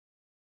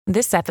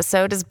This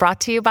episode is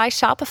brought to you by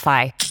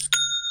Shopify.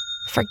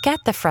 Forget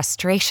the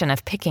frustration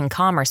of picking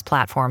commerce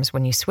platforms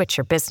when you switch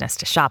your business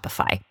to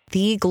Shopify,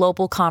 the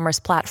global commerce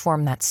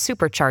platform that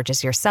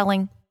supercharges your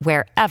selling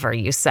wherever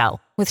you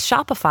sell. With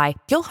Shopify,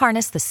 you'll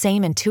harness the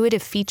same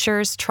intuitive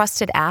features,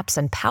 trusted apps,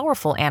 and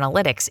powerful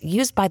analytics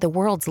used by the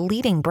world's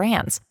leading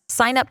brands.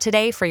 Sign up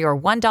today for your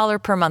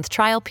 $1 per month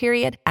trial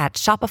period at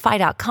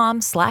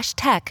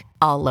shopify.com/tech,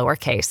 all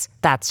lowercase.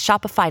 That's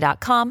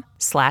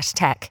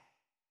shopify.com/tech.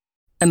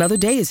 Another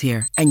day is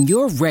here, and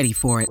you're ready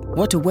for it.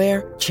 What to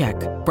wear? Check.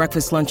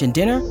 Breakfast, lunch, and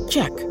dinner?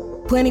 Check.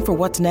 Planning for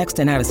what's next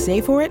and how to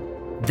save for it?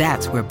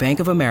 That's where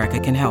Bank of America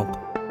can help.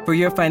 For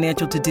your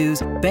financial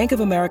to-dos, Bank of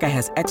America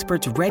has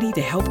experts ready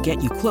to help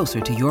get you closer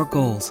to your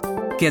goals.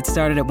 Get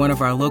started at one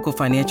of our local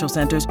financial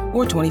centers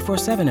or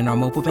 24/7 in our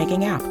mobile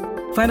banking app.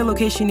 Find a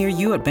location near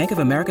you at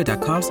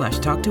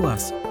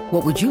bankofamerica.com/talktous.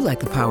 What would you like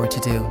the power to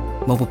do?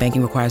 Mobile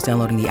banking requires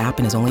downloading the app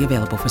and is only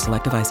available for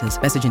select devices.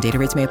 Message and data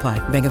rates may apply.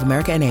 Bank of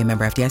America NA,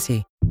 member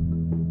FDIC.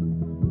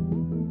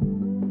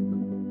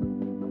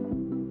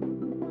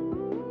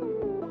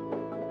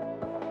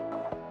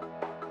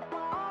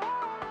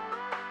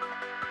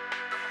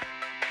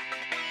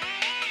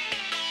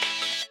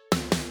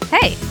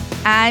 Hey,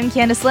 I'm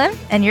Candace Lim,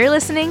 and you're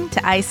listening to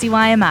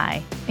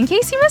ICYMI. In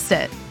case you missed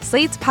it,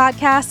 Slate's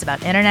podcast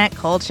about internet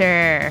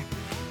culture.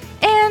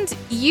 And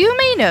you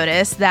may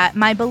notice that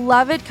my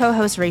beloved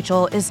co-host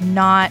Rachel is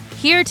not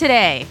here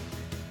today.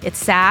 It's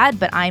sad,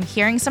 but I'm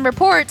hearing some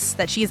reports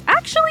that she's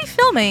actually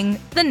filming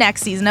the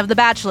next season of The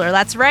Bachelor.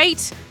 That's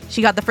right.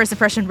 She got the first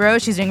impression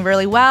rose. She's doing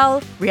really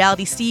well.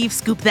 Reality Steve,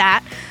 scoop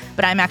that.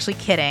 But I'm actually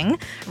kidding.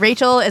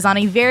 Rachel is on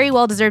a very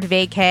well-deserved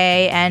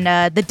vacay, and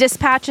the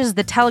dispatches,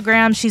 the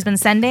telegrams she's been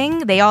sending,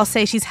 they all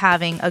say she's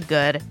having a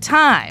good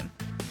time.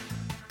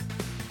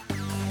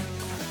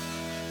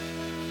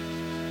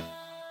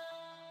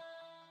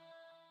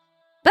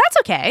 But that's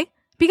okay,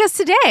 because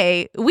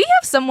today we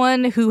have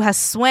someone who has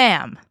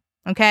swam,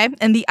 okay,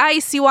 in the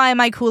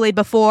ICYMI Kool-Aid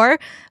before,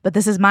 but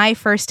this is my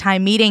first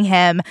time meeting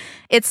him.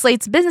 It's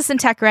Slate's business and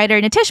tech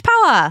writer, Nitish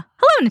Pala.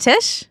 Hello,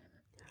 Nitish.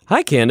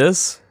 Hi,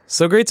 Candace.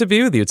 So great to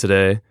be with you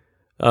today.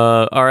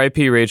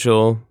 R.I.P.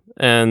 Rachel,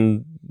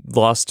 and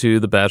lost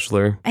to The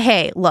Bachelor.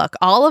 Hey, look,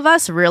 all of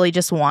us really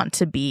just want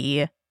to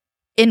be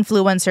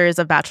influencers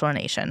of Bachelor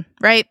Nation,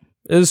 right?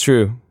 It is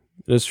true.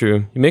 It is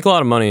true. You make a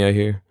lot of money, I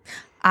hear.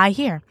 I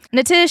hear.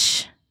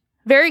 Nitish,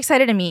 very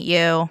excited to meet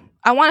you.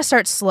 I want to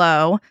start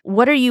slow.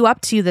 What are you up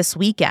to this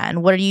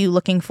weekend? What are you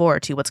looking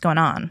forward to? What's going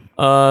on?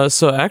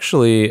 So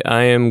actually,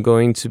 I am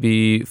going to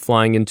be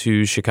flying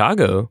into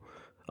Chicago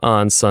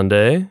on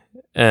Sunday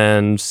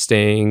and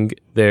staying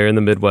there in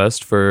the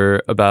Midwest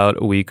for about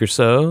a week or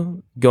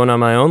so, going on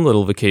my own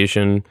little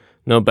vacation.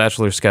 No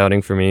Bachelor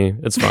scouting for me.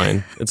 It's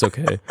fine. It's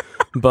okay.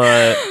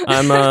 But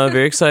I'm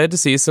very excited to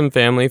see some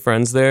family,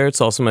 friends there. It's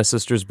also my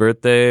sister's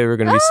birthday. We're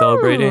going to be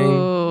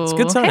celebrating. It's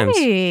good times.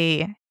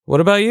 Hey. What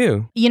about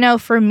you? You know,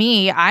 for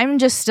me, I'm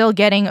just still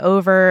getting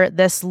over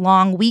this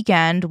long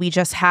weekend we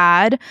just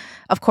had.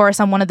 Of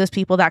course, I'm one of those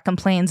people that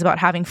complains about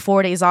having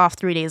 4 days off,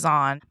 3 days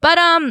on. But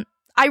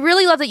I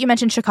really love that you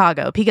mentioned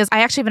Chicago, because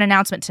I actually have an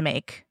announcement to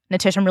make.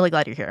 Nitish, I'm really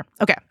glad you're here.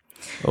 Okay.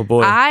 Oh,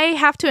 boy. I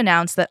have to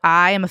announce that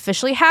I am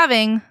officially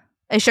having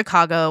a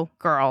Chicago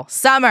girl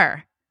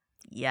summer.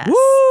 Yes.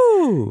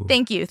 Woo!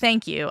 Thank you.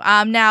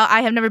 Now,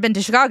 I have never been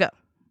to Chicago,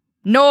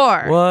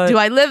 nor do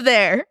I live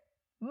there.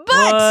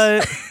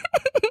 But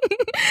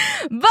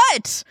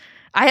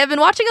I have been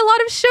watching a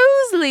lot of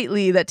shows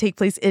lately that take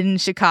place in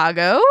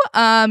Chicago.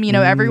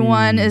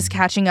 Everyone is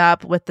catching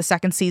up with the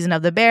second season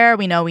of The Bear.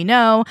 We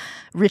know.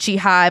 Richie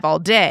Hive all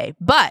day.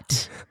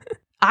 But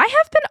I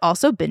have been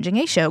also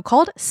binging a show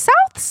called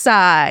South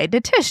Side.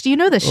 Nitish, do you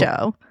know the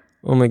show?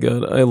 Oh my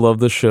God, I love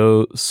the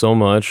show so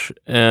much.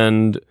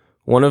 And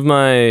one of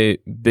my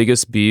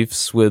biggest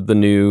beefs with the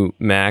new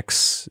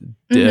Max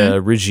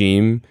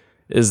regime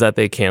is that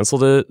they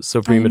canceled it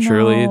so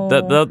prematurely.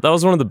 That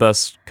was one of the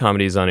best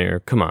comedies on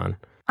air. Come on.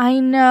 I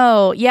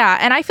know. Yeah.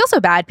 And I feel so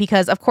bad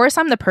because, of course,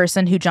 I'm the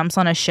person who jumps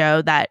on a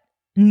show that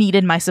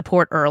needed my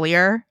support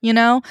earlier,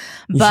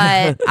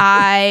 but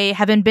I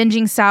have been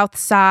binging South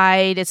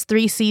Side. It's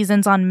 3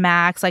 seasons on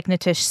Max, like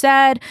Nitish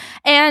said,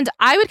 and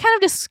I would kind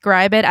of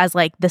describe it as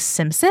like The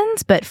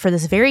Simpsons, but for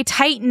this very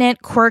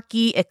tight-knit,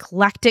 quirky,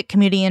 eclectic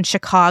community in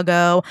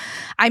Chicago.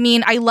 I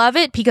mean, I love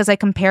it because I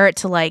compare it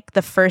to like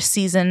the first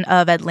season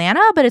of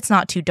Atlanta, but it's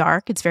not too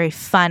dark. It's very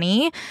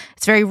funny.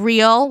 It's very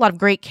real. A lot of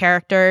great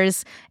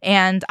characters,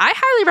 and I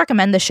highly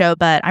recommend the show,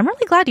 but I'm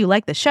really glad you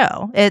like the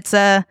show.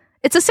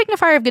 It's a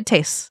signifier of good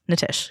taste,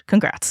 Nitish.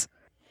 Congrats.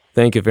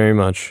 Thank you very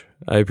much.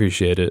 I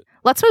appreciate it.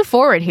 Let's move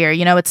forward here.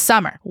 It's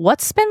summer.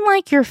 What's been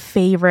like your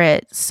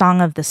favorite song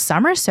of the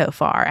summer so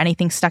far?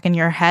 Anything stuck in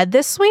your head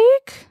this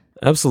week?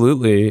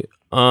 Absolutely.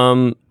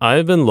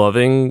 I've been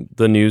loving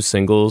the new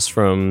singles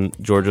from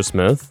Georgia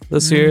Smith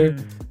this year,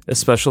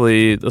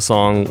 especially the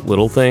song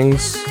Little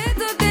Things.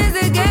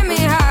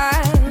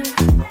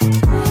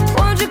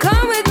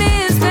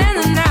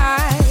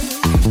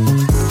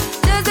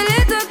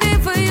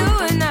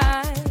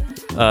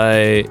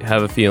 I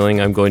have a feeling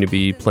I'm going to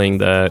be playing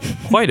that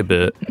quite a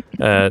bit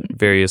at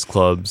various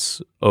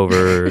clubs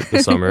over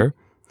the summer.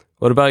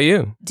 What about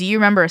you? Do you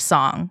remember a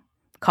song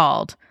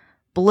called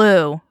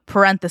Blue,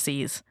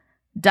 parentheses,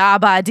 Da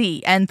Ba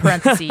Dee, end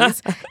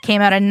parentheses,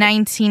 came out in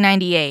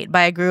 1998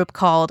 by a group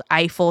called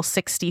Eiffel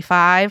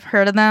 65?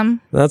 Heard of them?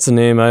 That's a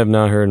name I have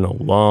not heard in a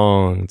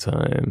long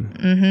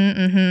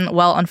time.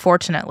 Well,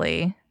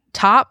 unfortunately,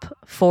 top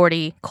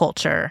 40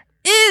 culture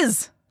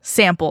is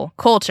sample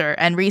culture,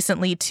 and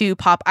recently 2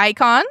 pop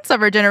icons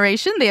of our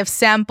generation, they have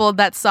sampled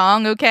that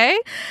song, okay?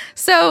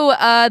 So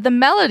the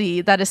melody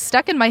that is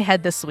stuck in my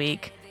head this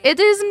week, it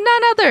is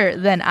none other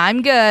than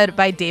I'm Good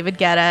by David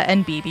Guetta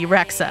and BB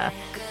Rexha.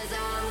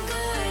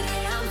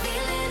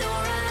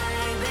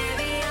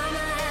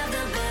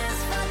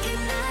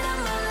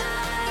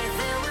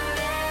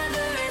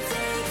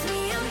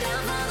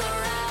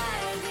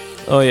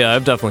 Oh yeah,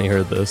 I've definitely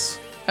heard this.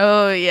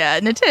 Oh yeah.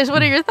 Nitish,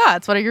 what are your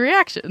thoughts? What are your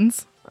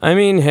reactions? I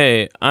mean,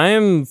 hey, I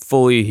am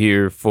fully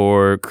here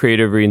for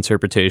creative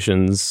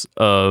reinterpretations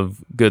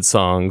of good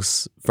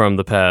songs from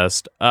the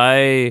past.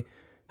 I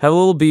have a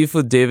little beef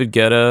with David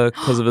Guetta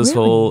because of his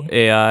whole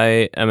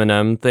AI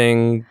Eminem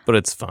thing, but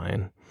it's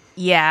fine.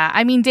 Yeah,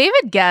 I mean,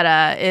 David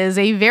Guetta is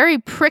a very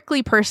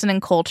prickly person in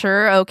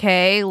culture,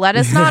 okay? Let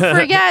us not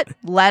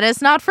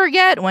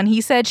forget when he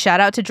said shout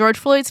out to George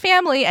Floyd's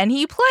family and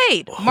he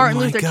played Martin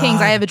Luther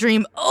King's I Have a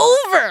Dream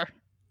over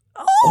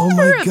Oh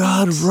my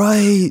God,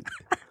 right.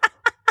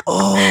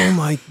 Oh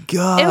my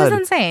God. It was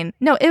insane.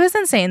 No, it was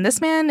insane.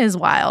 This man is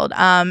wild.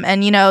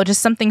 And you know,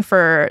 just something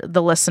for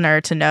the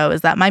listener to know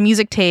is that my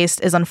music taste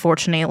is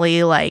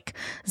unfortunately like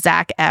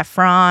Zac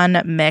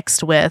Efron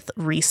mixed with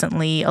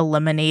recently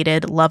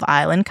eliminated Love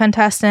Island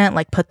contestant.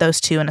 Like put those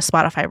two in a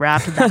Spotify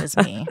Wrapped, that is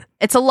me.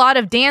 It's a lot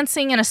of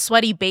dancing in a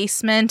sweaty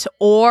basement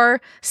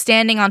or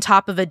standing on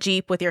top of a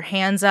Jeep with your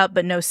hands up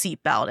but no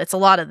seatbelt. It's a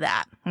lot of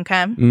that,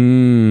 okay?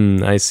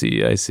 I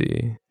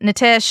see.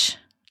 Nitish,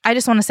 I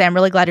just want to say I'm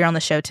really glad you're on the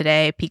show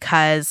today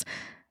because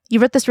you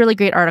wrote this really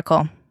great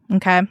article,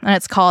 okay? And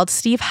it's called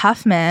Steve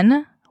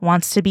Huffman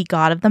Wants to Be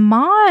God of the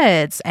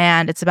Mods.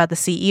 And it's about the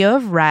CEO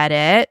of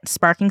Reddit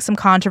sparking some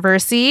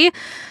controversy,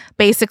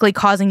 basically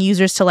causing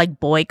users to like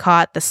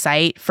boycott the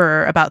site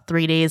for about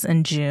 3 days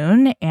in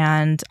June.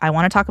 And I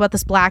want to talk about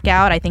this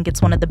blackout. I think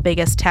it's one of the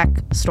biggest tech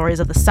stories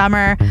of the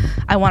summer.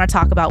 I want to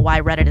talk about why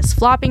Reddit is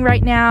flopping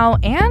right now.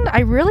 And I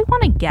really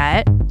want to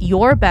get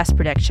your best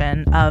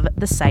prediction of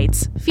the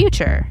site's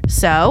future.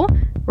 So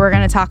we're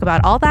going to talk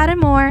about all that and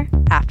more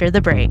after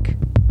the break.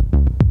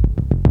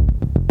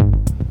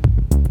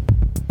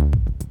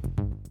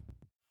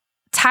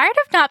 Tired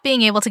of not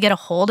being able to get a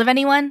hold of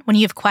anyone when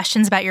you have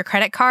questions about your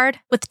credit card?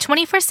 With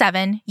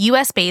 24/7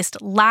 US-based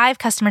live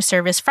customer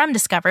service from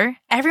Discover,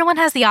 everyone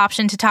has the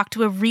option to talk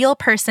to a real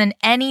person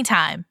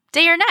anytime,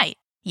 day or night.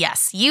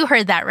 Yes, you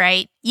heard that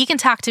right. You can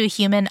talk to a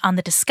human on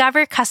the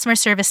Discover customer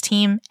service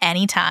team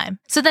anytime.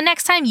 So the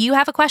next time you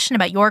have a question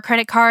about your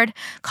credit card,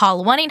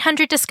 call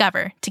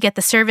 1-800-DISCOVER to get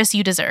the service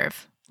you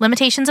deserve.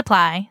 Limitations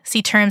apply.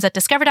 See terms at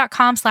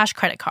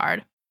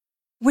discover.com/creditcard.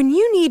 When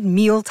you need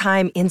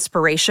mealtime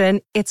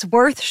inspiration, it's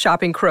worth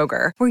shopping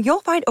Kroger, where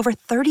you'll find over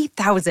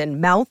 30,000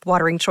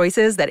 mouth-watering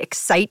choices that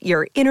excite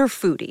your inner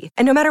foodie.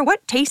 And no matter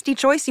what tasty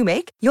choice you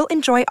make, you'll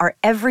enjoy our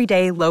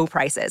everyday low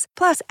prices,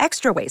 plus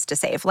extra ways to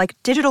save, like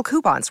digital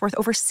coupons worth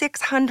over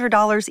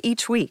 $600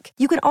 each week.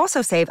 You can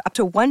also save up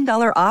to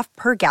 $1 off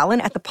per gallon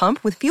at the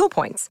pump with fuel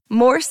points.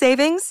 More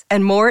savings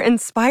and more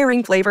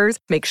inspiring flavors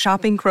make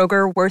shopping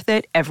Kroger worth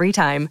it every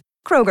time.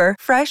 Kroger,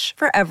 fresh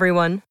for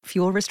everyone.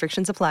 Fuel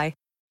restrictions apply.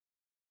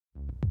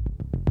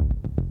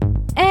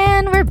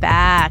 And we're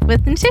back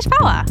with Nitish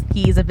Pahwa.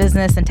 He's a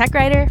business and tech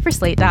writer for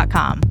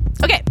Slate.com.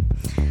 Okay,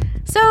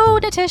 so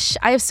Nitish,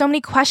 I have so many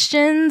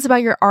questions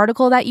about your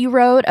article that you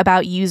wrote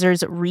about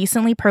users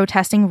recently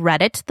protesting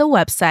Reddit, the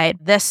website.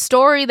 This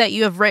story that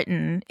you have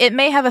written, it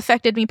may have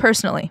affected me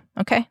personally,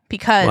 okay?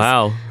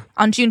 Because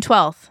on June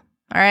 12th,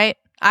 all right,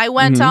 I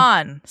went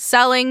on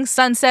selling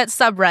Sunset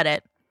subreddit.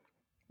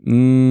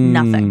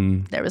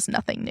 Nothing. There was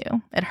nothing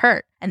new. It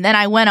hurt. And then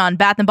I went on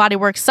Bath & Body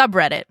Works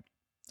subreddit.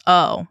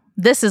 Oh,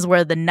 this is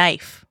where the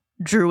knife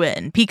drew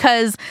in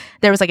because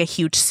there was like a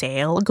huge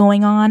sale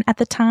going on at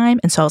the time.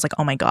 And so I was like,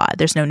 oh my God,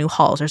 there's no new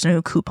hauls. There's no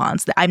new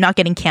coupons. I'm not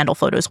getting candle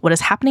photos. What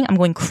is happening? I'm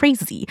going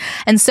crazy.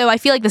 And so I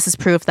feel like this is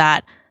proof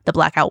that the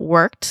blackout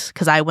worked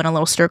because I went a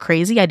little stir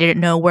crazy. I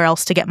didn't know where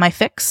else to get my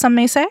fix, some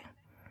may say.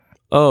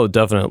 Oh,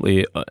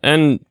 definitely.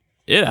 And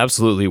it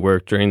absolutely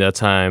worked during that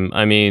time.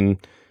 I mean,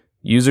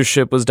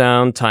 usership was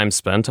down, time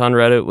spent on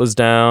Reddit was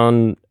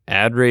down,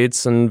 ad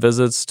rates and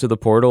visits to the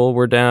portal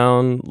were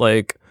down.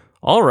 Like,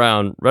 all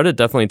around, Reddit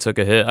definitely took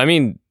a hit. I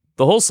mean,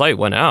 the whole site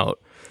went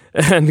out,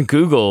 and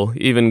Google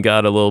even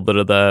got a little bit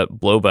of that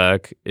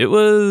blowback. It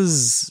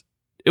was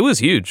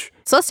huge.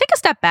 So let's take a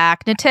step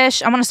back.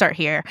 Nitish, I want to start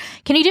here.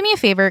 Can you do me a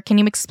favor? Can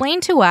you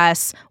explain to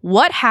us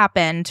what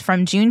happened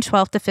from June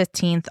 12th to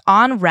 15th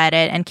on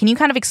Reddit, and can you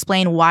kind of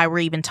explain why we're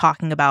even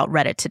talking about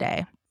Reddit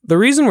today? The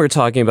reason we're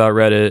talking about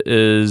Reddit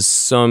is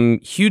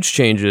some huge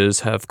changes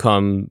have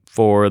come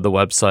for the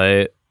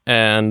website.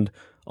 And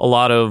a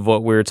lot of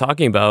what we were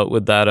talking about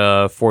with that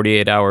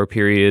 48-hour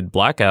period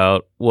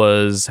blackout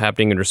was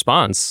happening in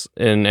response,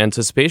 in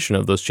anticipation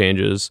of those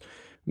changes.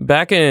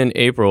 Back in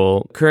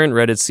April, current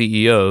Reddit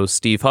CEO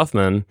Steve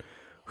Huffman,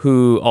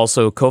 who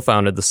also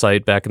co-founded the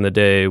site back in the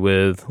day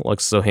with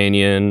Alexis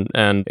Ohanian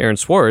and Aaron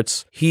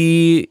Swartz,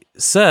 he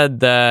said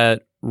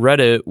that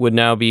Reddit would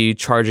now be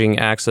charging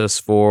access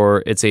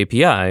for its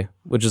API,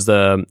 which is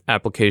the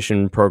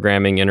application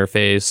programming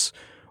interface.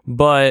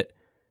 But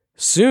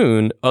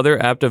soon,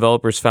 other app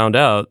developers found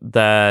out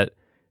that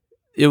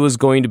it was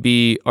going to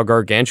be a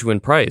gargantuan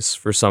price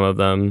for some of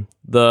them.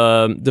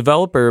 The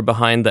developer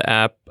behind the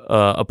app,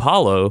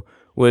 Apollo,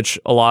 which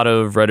a lot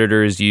of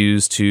Redditors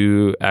use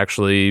to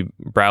actually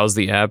browse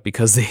the app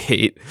because they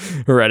hate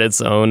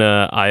Reddit's own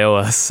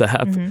iOS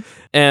app. Mm-hmm.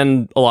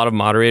 And a lot of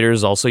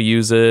moderators also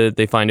use it.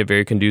 They find it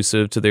very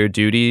conducive to their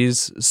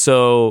duties.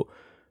 So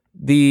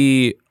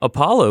the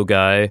Apollo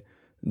guy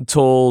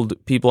told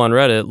people on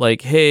Reddit,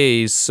 like,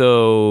 hey,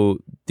 so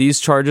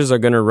these charges are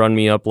going to run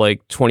me up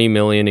like $20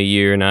 million a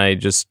year, and I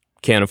just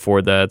can't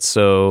afford that.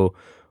 So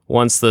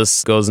once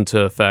this goes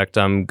into effect,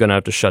 I'm going to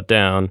have to shut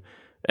down.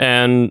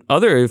 And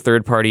other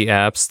third-party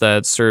apps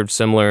that served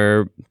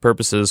similar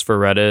purposes for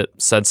Reddit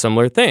said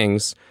similar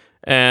things.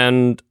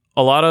 And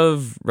a lot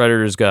of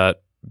Redditors got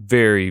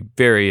very,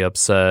 very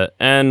upset.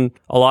 And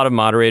a lot of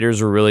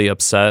moderators were really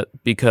upset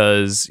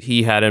because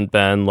he hadn't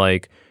been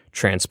like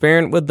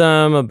transparent with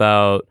them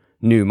about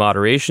new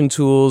moderation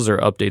tools or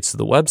updates to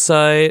the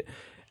website.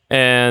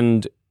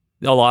 And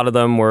a lot of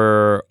them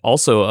were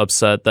also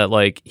upset that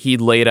like he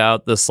laid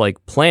out this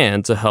like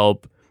plan to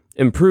help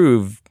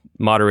improve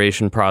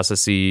moderation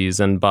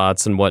processes and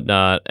bots and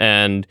whatnot,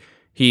 and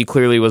he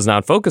clearly was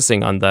not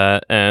focusing on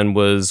that and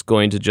was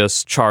going to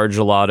just charge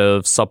a lot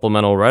of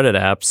supplemental Reddit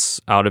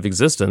apps out of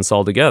existence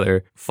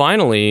altogether.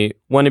 Finally,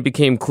 when it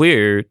became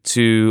clear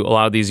to a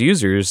lot of these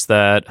users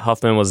that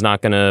Huffman was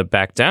not going to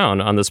back down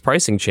on this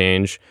pricing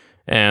change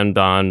and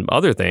on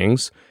other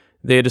things,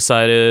 they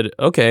decided,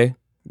 okay,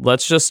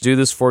 let's just do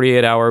this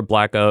 48-hour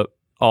blackout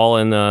all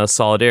in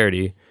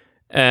solidarity.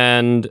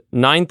 And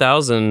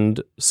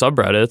 9,000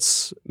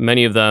 subreddits,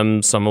 many of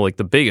them, some of like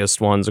the biggest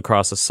ones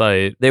across the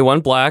site, they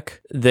went black.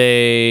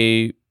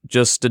 They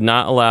just did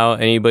not allow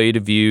anybody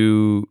to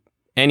view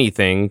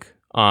anything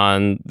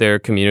on their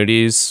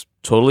communities,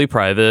 totally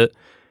private.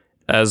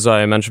 As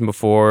I mentioned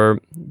before,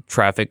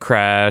 traffic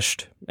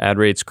crashed, ad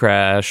rates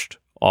crashed,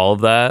 all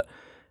of that.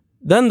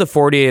 Then the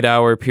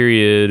 48-hour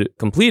period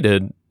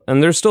completed,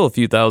 and there's still a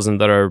few thousand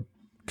that are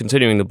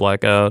continuing the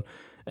blackout.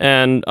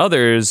 And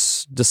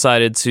others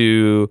decided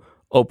to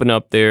open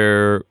up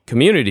their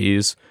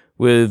communities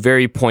with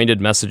very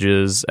pointed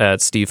messages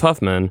at Steve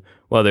Huffman,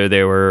 whether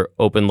they were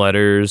open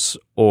letters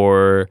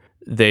or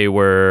they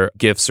were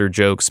gifs or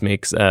jokes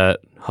makes at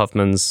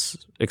Huffman's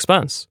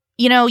expense.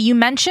 You know, you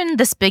mentioned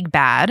this big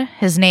bad.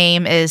 His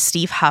name is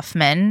Steve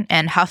Huffman,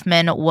 and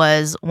Huffman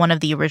was one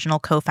of the original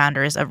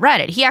co-founders of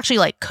Reddit. He actually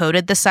like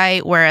coded the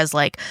site, whereas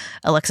like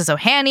Alexis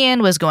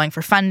Ohanian was going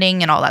for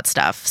funding and all that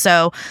stuff.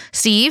 So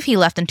Steve, he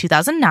left in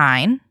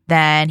 2009.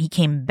 Then he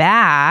came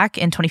back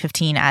in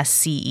 2015 as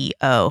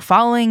CEO,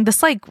 following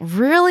this like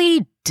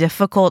really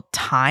difficult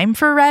time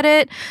for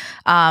Reddit.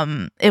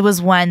 It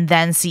was when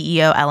then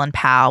CEO Ellen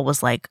Pao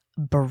was like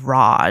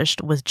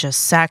barraged with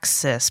just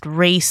sexist,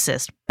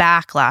 racist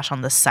backlash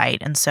on the site.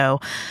 And so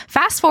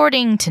fast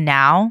forwarding to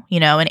now, you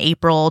know, in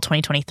April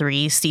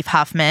 2023, Steve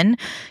Huffman,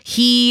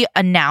 he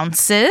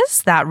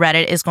announces that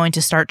Reddit is going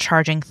to start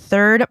charging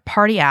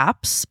third-party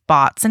apps,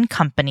 bots, and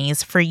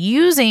companies for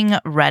using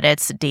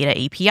Reddit's data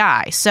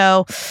API.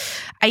 So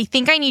I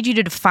think I need you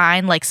to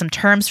define like some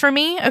terms for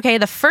me. Okay,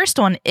 the first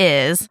one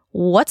is,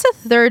 what's a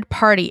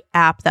third-party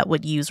app that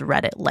would use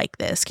Reddit like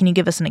this? Can you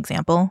give us an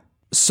example?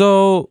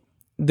 So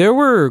there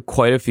were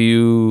quite a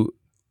few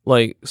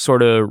like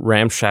sort of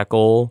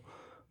ramshackle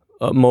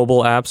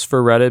mobile apps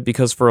for Reddit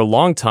because for a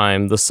long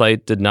time, the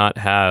site did not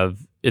have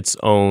its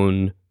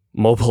own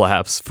mobile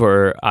apps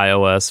for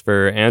iOS,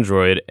 for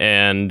Android.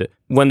 And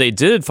when they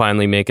did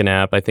finally make an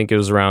app, I think it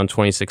was around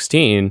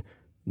 2016,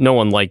 no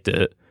one liked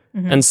it.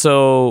 Mm-hmm. And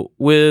so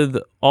with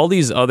all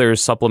these other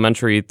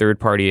supplementary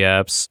third-party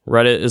apps,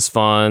 Reddit is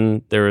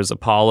fun. There is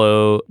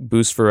Apollo,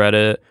 Boost for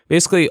Reddit.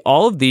 Basically,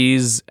 all of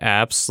these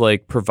apps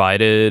like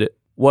provided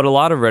what a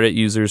lot of Reddit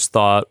users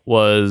thought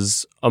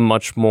was a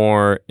much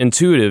more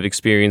intuitive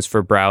experience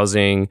for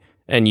browsing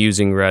and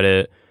using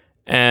Reddit.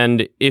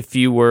 And if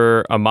you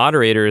were a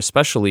moderator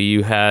especially,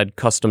 you had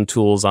custom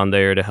tools on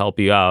there to help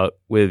you out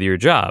with your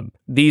job.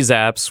 These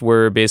apps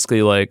were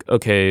basically like,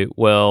 okay,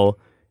 well,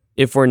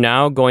 if we're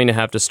now going to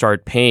have to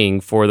start paying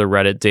for the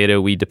Reddit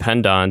data we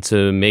depend on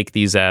to make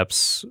these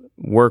apps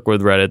work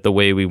with Reddit the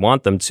way we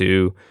want them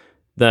to,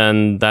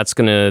 then that's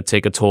going to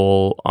take a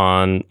toll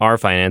on our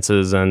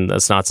finances, and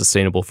that's not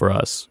sustainable for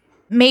us.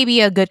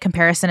 Maybe a good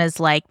comparison is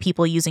like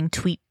people using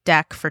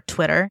TweetDeck for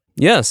Twitter.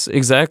 Yes,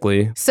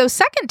 exactly. So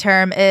second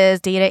term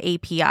is data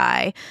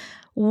API.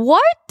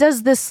 What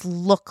does this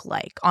look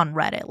like on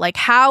Reddit? Like,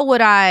 how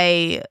would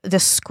I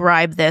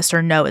describe this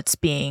or know it's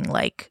being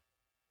like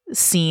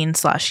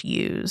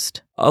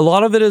seen/used? A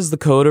lot of it is the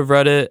code of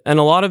Reddit, and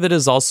a lot of it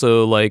is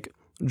also like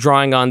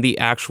drawing on the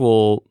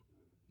actual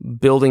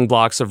building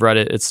blocks of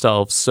Reddit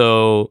itself.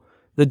 So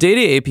the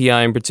data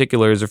API in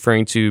particular is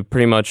referring to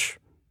pretty much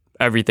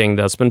everything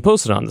that's been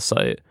posted on the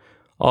site.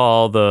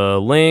 All the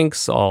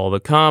links, all the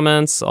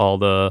comments, all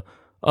the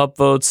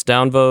upvotes,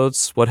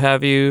 downvotes, what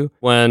have you.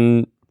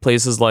 When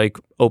places like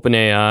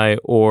OpenAI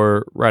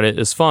or Reddit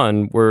is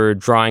Fun were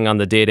drawing on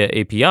the data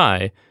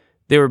API,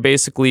 they were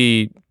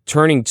basically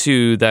turning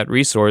to that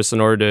resource in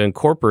order to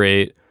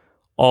incorporate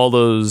all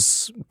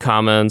those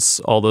comments,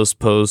 all those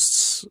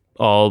posts,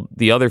 all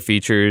the other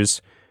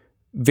features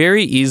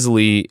very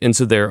easily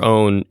into their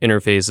own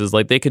interfaces.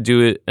 Like they could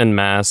do it en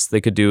masse,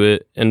 they could do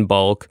it in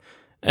bulk,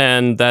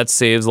 and that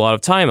saves a lot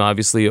of time,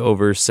 obviously,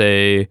 over,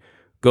 say,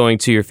 going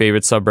to your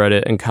favorite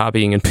subreddit and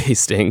copying and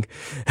pasting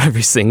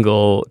every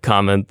single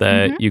comment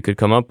that you could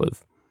come up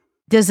with.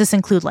 Does this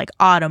include like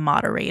auto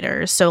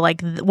moderators? So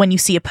like when you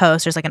see a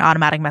post, there's like an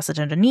automatic message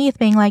underneath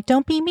being like,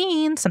 don't be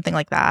mean, something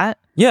like that?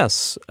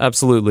 Yes,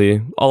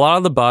 absolutely. A lot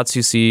of the bots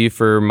you see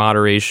for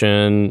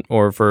moderation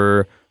or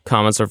for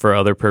comments or for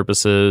other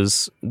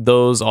purposes,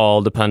 those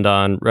all depend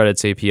on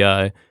Reddit's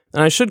API.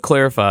 And I should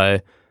clarify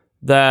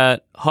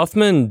that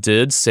Huffman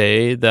did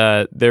say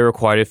that there were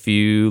quite a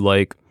few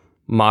like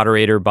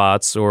moderator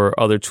bots or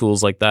other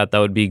tools like that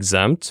would be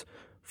exempt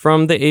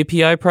from the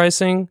API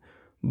pricing,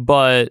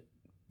 but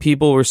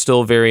people were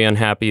still very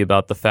unhappy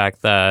about the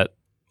fact that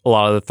a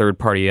lot of the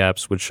third-party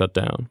apps would shut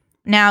down.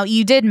 Now,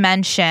 you did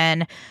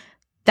mention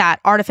that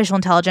artificial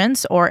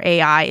intelligence or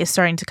AI is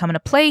starting to come into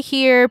play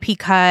here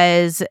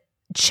because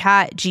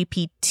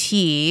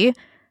ChatGPT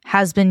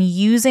has been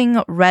using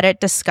Reddit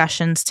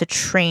discussions to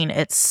train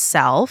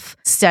itself,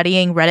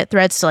 studying Reddit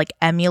threads to like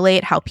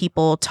emulate how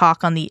people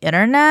talk on the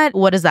internet.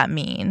 What does that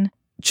mean?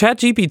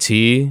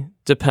 ChatGPT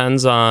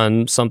depends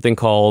on something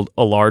called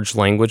a large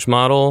language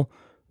model,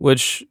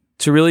 which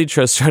to really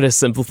just try to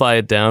simplify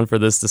it down for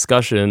this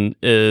discussion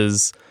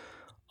is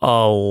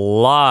a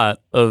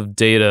lot of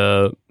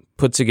data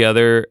put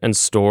together and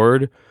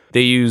stored.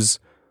 They use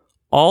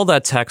all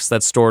that text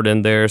that's stored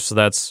in there. So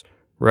that's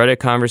Reddit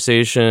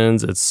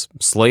conversations, it's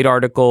Slate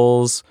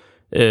articles,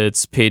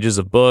 it's pages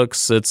of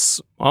books, it's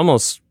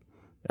almost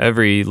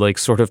every like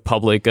sort of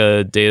public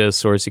data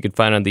source you could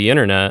find on the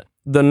internet.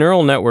 The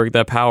neural network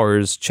that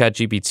powers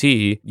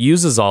ChatGPT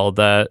uses all of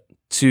that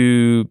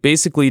to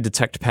basically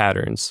detect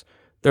patterns.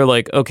 They're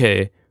like,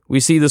 okay,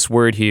 we see this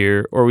word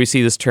here, or we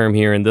see this term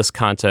here in this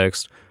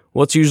context.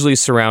 What's usually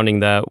surrounding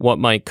that? What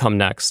might come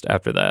next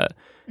after that?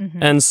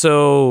 And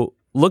so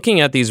looking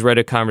at these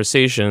Reddit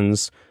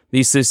conversations,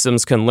 these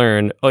systems can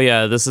learn, oh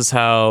yeah, this is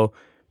how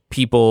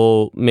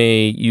people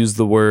may use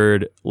the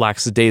word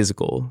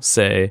lackadaisical,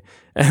 say,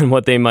 and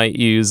what they might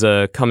use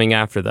coming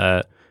after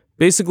that.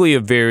 Basically a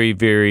very,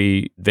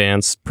 very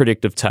advanced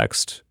predictive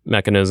text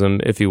mechanism,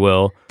 if you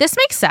will. This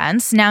makes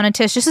sense. Now,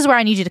 Nitish, this is where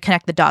I need you to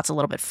connect the dots a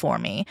little bit for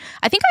me.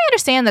 I think I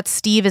understand that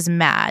Steve is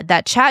mad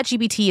that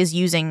ChatGPT is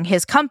using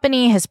his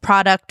company, his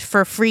product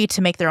for free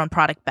to make their own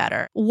product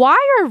better. Why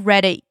are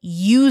Reddit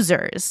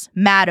users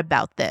mad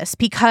about this?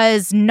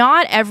 Because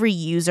not every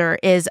user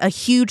is a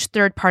huge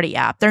third-party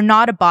app. They're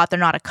not a bot. They're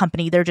not a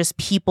company. They're just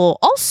people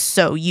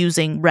also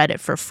using Reddit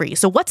for free.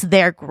 So what's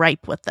their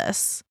gripe with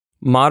this?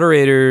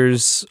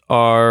 Moderators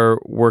are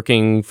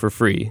working for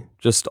free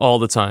just all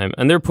the time,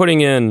 and they're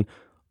putting in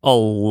a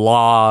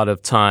lot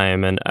of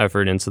time and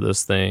effort into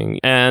this thing.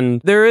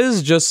 And there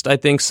is just, I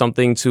think,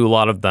 something to a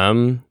lot of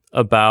them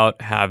about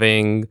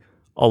having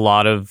a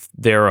lot of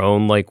their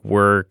own like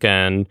work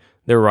and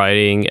their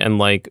writing and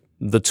like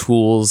the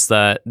tools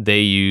that they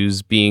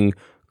use being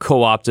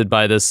co-opted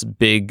by this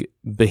big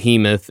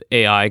behemoth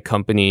AI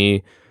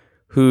company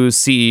whose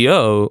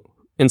CEO,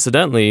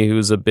 incidentally,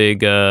 who's a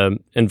big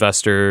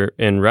investor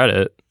in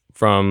Reddit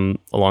from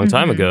a long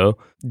time ago,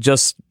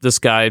 just this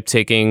guy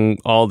taking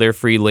all their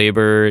free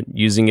labor,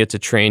 using it to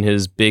train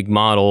his big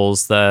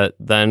models that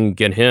then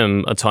get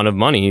him a ton of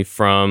money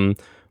from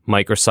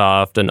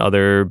Microsoft and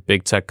other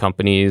big tech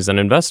companies and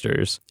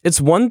investors.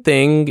 It's one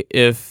thing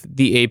if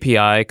the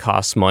API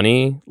costs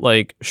money,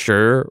 like,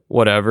 sure,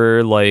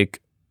 whatever, like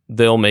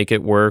they'll make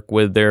it work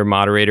with their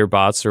moderator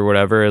bots or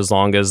whatever, as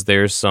long as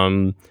there's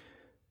some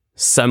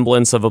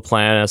semblance of a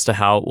plan as to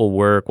how it will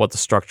work, what the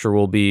structure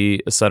will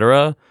be,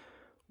 etc.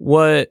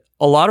 What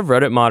a lot of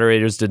Reddit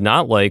moderators did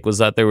not like was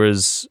that there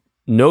was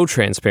no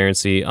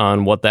transparency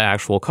on what the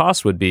actual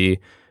cost would be.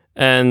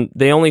 And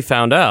they only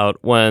found out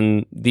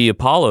when the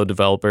Apollo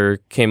developer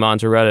came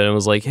onto Reddit and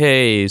was like,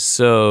 hey,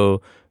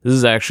 so this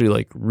is actually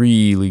like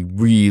really,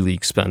 really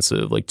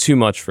expensive, like too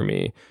much for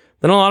me.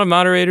 Then a lot of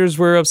moderators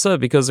were upset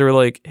because they were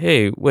like,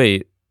 hey,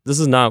 wait, this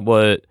is not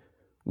what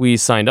we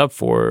signed up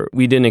for.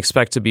 We didn't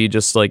expect to be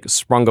just like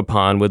sprung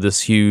upon with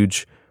this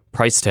huge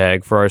price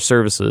tag for our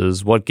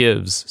services. What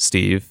gives,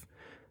 Steve?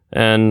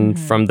 And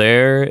from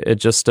there, it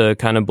just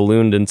kind of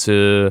ballooned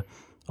into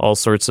all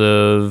sorts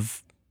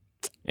of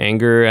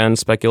anger and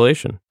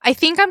speculation. I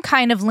think I'm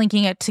kind of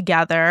linking it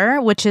together,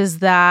 which is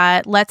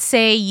that let's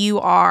say you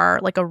are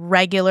like a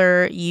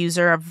regular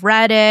user of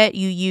Reddit,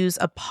 you use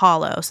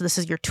Apollo. So this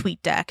is your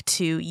tweet deck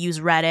to use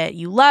Reddit.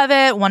 You love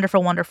it.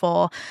 Wonderful,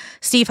 wonderful.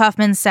 Steve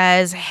Huffman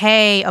says,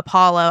 hey,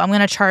 Apollo, I'm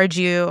going to charge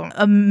you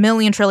 $1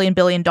 million trillion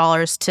billion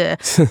to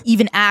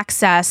even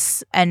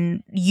access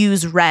and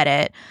use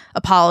Reddit.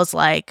 Apollo's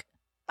like,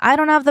 I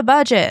don't have the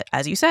budget.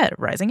 As you said,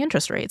 rising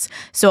interest rates.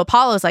 So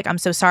Apollo's like, I'm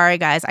so sorry,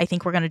 guys. I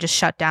think we're going to just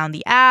shut down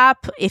the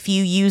app. If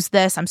you use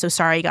this, I'm so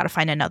sorry. You got to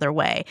find another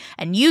way.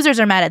 And users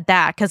are mad at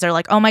that because they're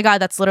like, oh my God,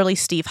 that's literally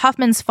Steve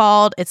Huffman's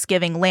fault. It's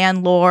giving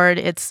landlord.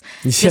 It's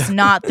just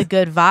not the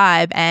good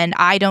vibe. And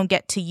I don't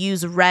get to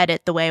use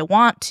Reddit the way I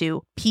want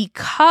to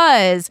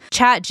because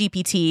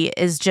ChatGPT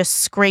is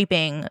just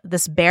scraping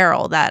this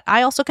barrel that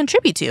I also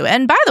contribute to.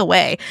 And by the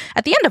way,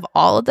 at the end of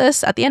all of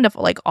this, at the end of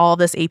like all of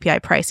this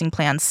API pricing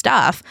plan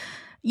stuff,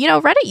 you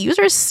know, Reddit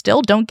users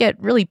still don't get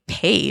really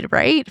paid,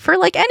 right? For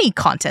like any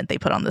content they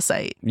put on the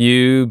site.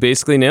 You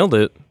basically nailed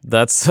it.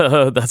 That's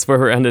where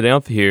we're ending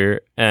up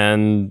here.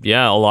 And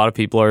yeah, a lot of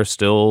people are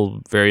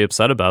still very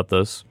upset about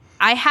this.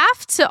 I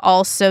have to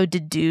also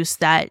deduce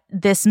that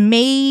this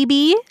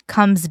maybe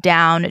comes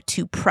down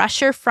to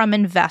pressure from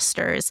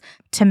investors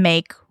to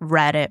make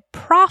Reddit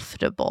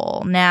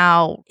profitable.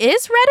 Now,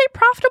 is Reddit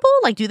profitable?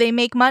 Like, do they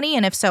make money?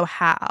 And if so,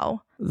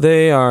 how?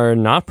 They are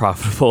not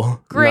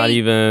profitable. Great. Not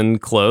even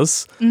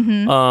close.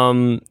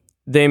 Mm-hmm.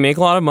 They make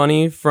a lot of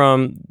money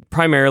from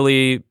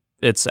primarily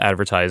it's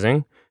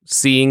advertising,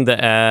 seeing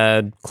the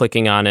ad,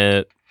 clicking on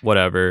it,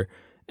 whatever.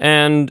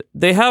 And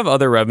they have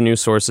other revenue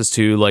sources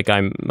too, like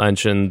I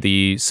mentioned,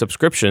 the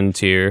subscription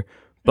tier.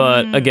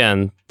 But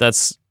again,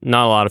 that's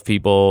not a lot of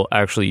people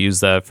actually use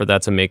that for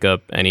that to make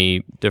up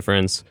any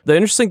difference. The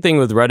interesting thing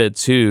with Reddit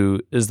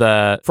too is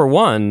that, for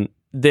one,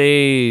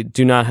 they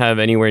do not have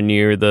anywhere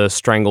near the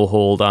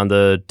stranglehold on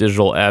the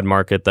digital ad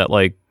market that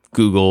like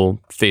Google,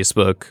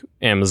 Facebook,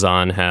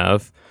 Amazon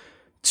have.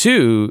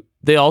 Two,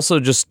 they also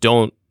just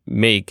don't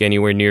make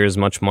anywhere near as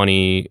much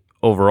money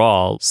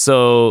overall.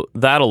 So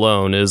that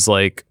alone is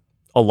like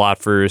a lot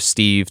for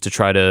Steve to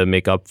try to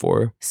make up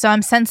for. So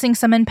I'm sensing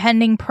some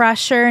impending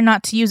pressure,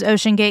 not to use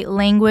OceanGate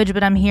language,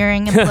 but I'm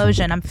hearing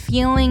implosion. I'm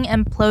feeling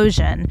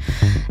implosion.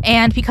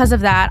 And because of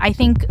that, I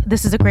think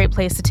this is a great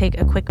place to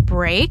take a quick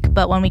break.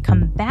 But when we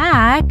come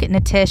back,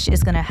 Nitish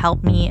is going to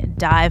help me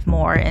dive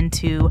more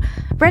into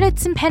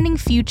Reddit's impending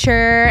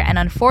future. And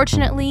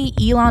unfortunately,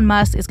 Elon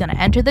Musk is going to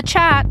enter the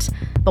chat.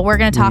 But we're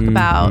going to talk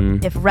about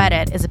if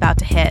Reddit is about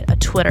to hit a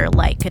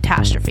Twitter-like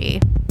catastrophe.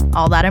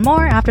 All that and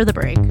more after the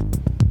break.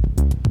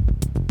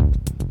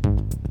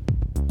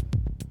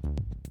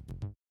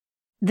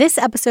 This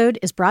episode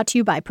is brought to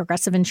you by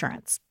Progressive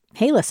Insurance.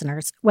 Hey,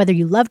 listeners, whether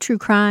you love true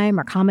crime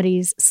or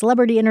comedies,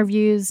 celebrity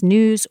interviews,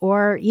 news,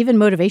 or even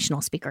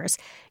motivational speakers,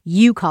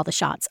 you call the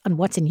shots on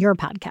what's in your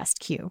podcast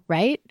queue,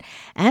 right?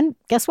 And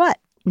guess what?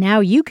 Now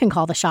you can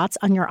call the shots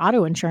on your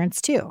auto insurance,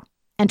 too.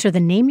 Enter the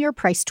Name Your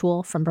Price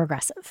tool from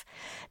Progressive.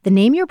 The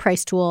Name Your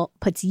Price tool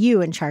puts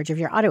you in charge of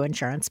your auto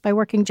insurance by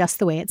working just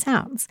the way it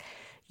sounds.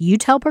 You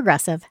tell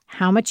Progressive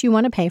how much you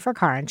want to pay for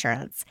car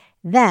insurance.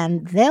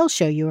 Then they'll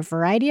show you a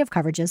variety of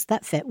coverages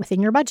that fit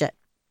within your budget,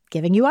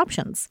 giving you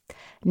options.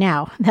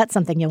 Now, that's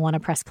something you'll want to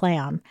press play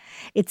on.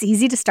 It's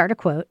easy to start a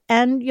quote,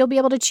 and you'll be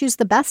able to choose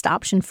the best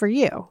option for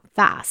you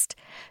fast.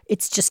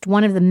 It's just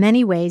one of the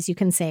many ways you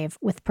can save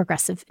with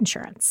Progressive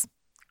Insurance.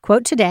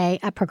 Quote today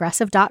at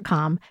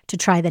Progressive.com to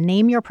try the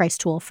Name Your Price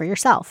tool for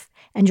yourself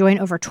and join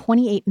over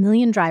 28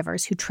 million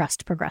drivers who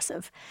trust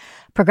Progressive.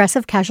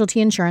 Progressive Casualty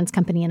Insurance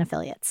Company and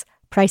Affiliates.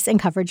 Price and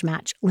coverage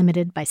match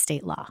limited by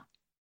state law.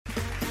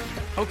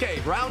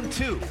 Okay, round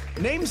two.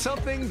 Name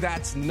something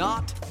that's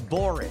not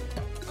boring.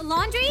 A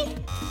laundry?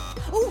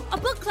 Ooh, a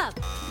book club.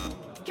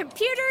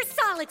 Computer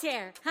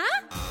solitaire,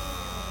 huh?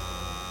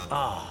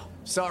 Ah, oh,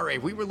 sorry,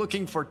 we were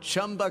looking for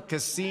Chumba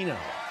Casino.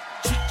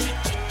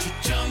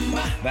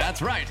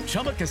 That's right,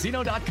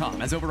 ChumbaCasino.com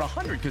has over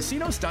 100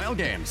 casino-style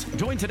games.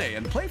 Join today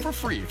and play for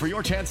free for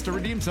your chance to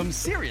redeem some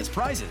serious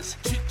prizes.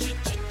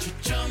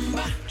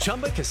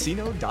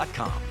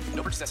 ChumbaCasino.com.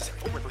 No purchase necessary.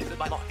 Void where prohibited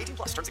by law. 18+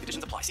 terms and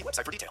conditions apply. See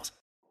website for details.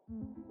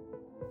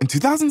 In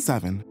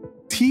 2007,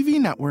 TV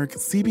network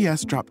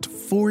CBS dropped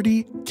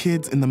 40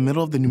 kids in the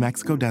middle of the New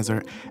Mexico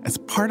desert as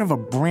part of a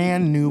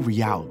brand new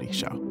reality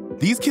show.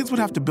 These kids would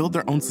have to build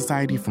their own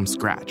society from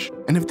scratch.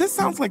 And if this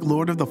sounds like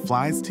Lord of the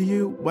Flies to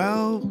you,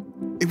 well,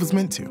 it was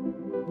meant to.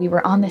 We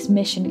were on this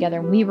mission together,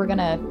 and we were going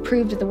to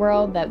prove to the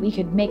world that we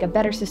could make a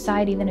better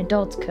society than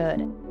adults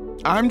could.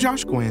 I'm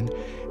Josh Gwynn,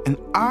 and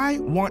I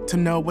want to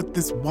know what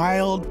this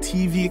wild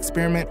TV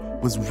experiment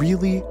was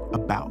really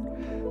about.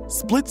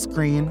 Split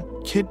Screen,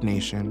 Kid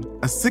Nation,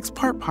 a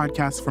 6-part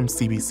podcast from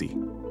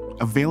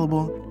CBC.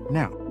 Available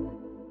now.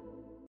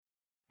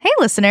 Hey,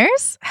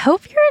 listeners.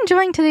 Hope you're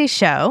enjoying today's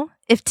show.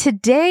 If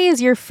today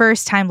is your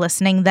first time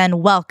listening,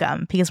 then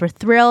welcome, because we're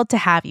thrilled to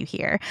have you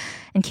here.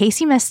 In case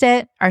you missed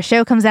it, our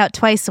show comes out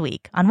twice a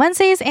week, on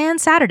Wednesdays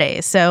and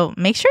Saturdays, so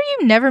make sure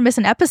you never miss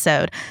an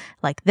episode,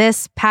 like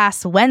this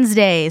past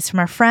Wednesdays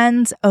from our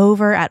friends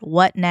over at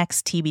What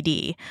Next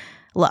TBD.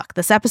 Look,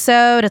 this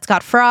episode, it's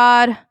got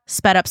fraud,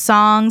 sped up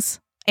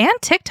songs, and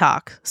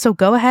TikTok, so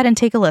go ahead and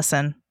take a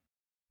listen.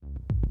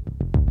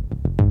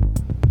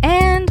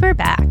 And we're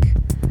back.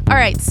 All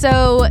right,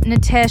 so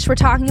Nitish, we're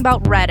talking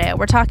about Reddit.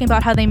 We're talking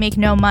about how they make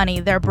no money.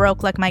 They're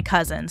broke like my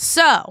cousin.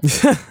 So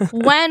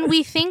when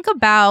we think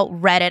about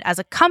Reddit as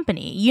a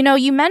company,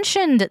 you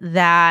mentioned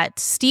that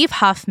Steve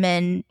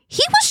Huffman,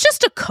 he was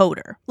just a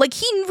coder. Like,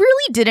 he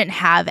really didn't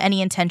have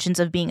any intentions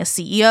of being a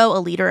CEO, a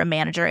leader, a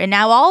manager. And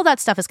now all that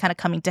stuff is kind of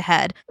coming to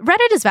head.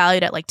 Reddit is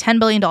valued at like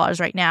 $10 billion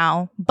right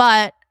now,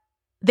 but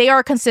they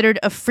are considered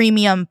a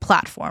freemium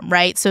platform,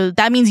 right? So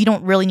that means you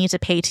don't really need to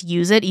pay to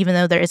use it, even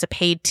though there is a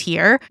paid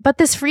tier. But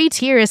this free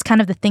tier is kind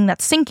of the thing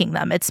that's sinking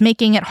them. It's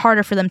making it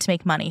harder for them to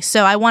make money.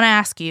 So I want to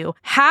ask you,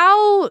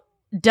 how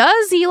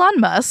does Elon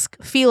Musk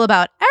feel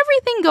about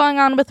everything going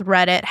on with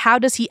Reddit? How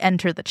does he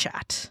enter the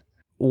chat?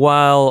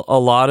 While a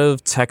lot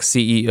of tech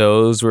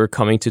CEOs were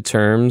coming to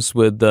terms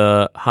with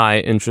the high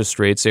interest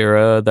rates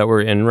era that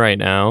we're in right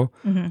now,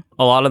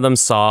 a lot of them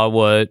saw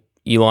what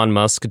Elon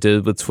Musk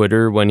did with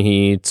Twitter when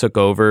he took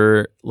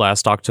over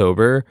last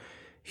October.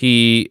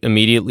 He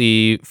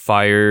immediately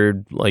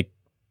fired like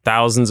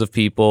thousands of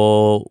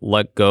people,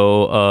 let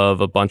go of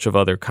a bunch of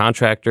other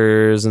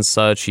contractors and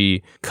such.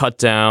 He cut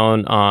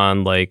down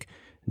on like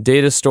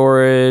data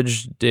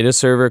storage, data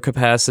server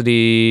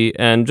capacity,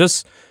 and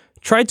just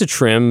tried to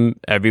trim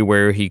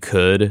everywhere he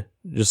could,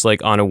 just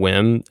like on a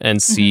whim,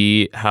 and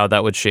see how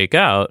that would shake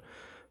out.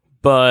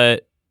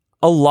 But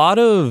a lot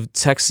of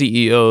tech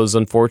CEOs,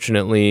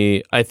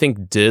 unfortunately, I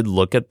think did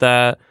look at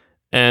that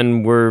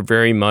and were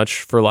very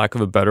much, for lack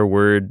of a better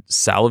word,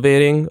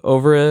 salivating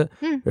over it.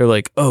 They're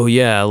like, oh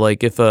yeah,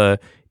 like if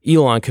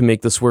Elon can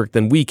make this work,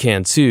 then we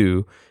can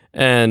too.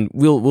 And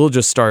we'll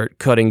just start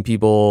cutting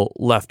people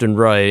left and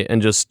right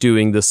and just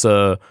doing this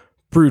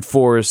brute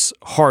force,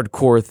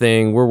 hardcore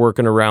thing. We're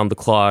working around the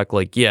clock.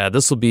 Like, yeah,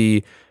 this will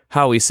be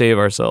how we save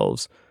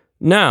ourselves.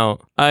 Now,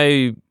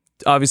 I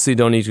obviously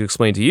don't need to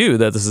explain to you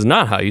that this is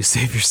not how you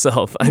save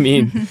yourself. I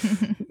mean,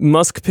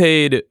 Musk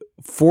paid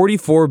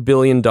 $44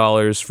 billion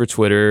for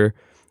Twitter,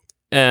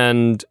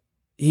 and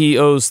he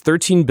owes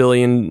 $13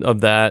 billion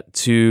of that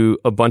to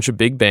a bunch of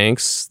big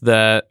banks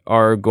that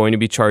are going to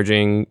be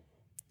charging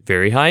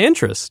very high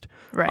interest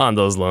on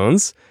those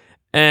loans.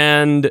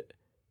 And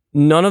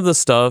none of the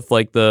stuff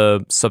like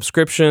the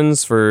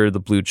subscriptions for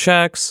the blue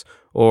checks,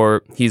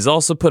 or he's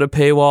also put a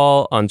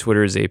paywall on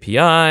Twitter's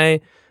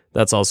API.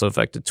 That's also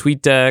affected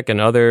TweetDeck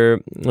and other,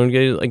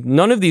 like,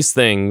 none of these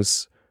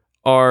things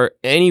are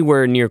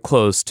anywhere near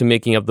close to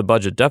making up the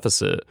budget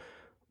deficit.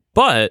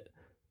 But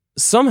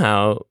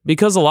somehow,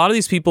 because a lot of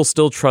these people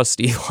still trust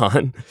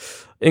Elon,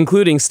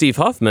 including Steve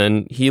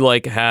Huffman, he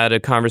like had a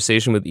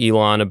conversation with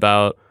Elon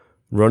about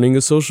running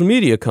a social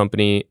media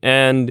company,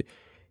 and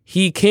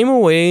he came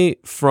away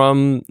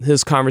from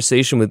his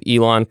conversation with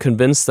Elon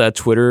convinced that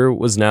Twitter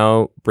was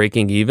now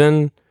breaking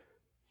even.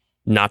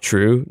 Not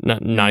true,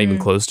 not even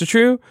close to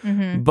true,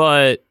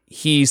 but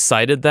he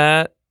cited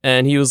that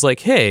and he was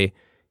like, hey,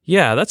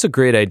 yeah, that's a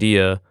great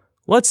idea.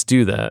 Let's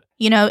do that.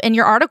 In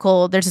your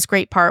article, there's this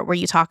great part where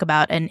you talk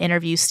about an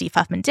interview Steve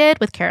Huffman did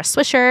with Kara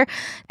Swisher,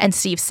 and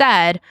Steve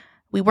said,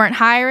 we weren't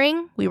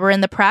hiring, we were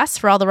in the press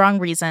for all the wrong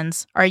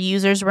reasons. Our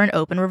users were in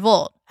open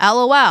revolt.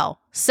 LOL,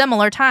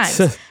 similar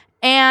times.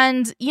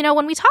 And,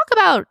 when we talk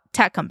about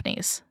tech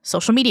companies,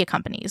 social media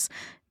companies,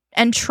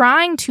 and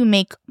trying to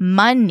make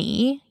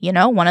money,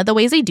 one of the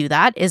ways they do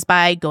that is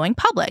by going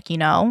public,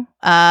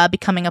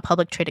 becoming a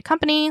public traded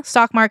company,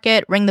 stock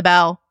market, ring the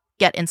bell,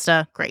 get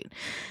Insta, great.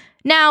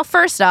 Now,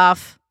 first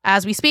off,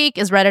 as we speak,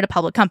 is Reddit a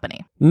public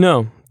company?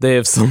 No, they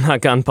have still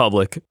not gone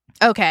public.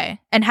 Okay.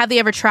 And have they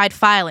ever tried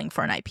filing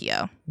for an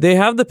IPO? They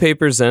have the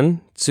papers in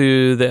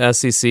to the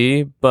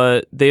SEC,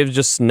 but they've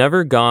just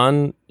never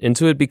gone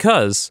into it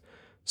because,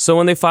 so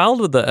when they filed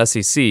with the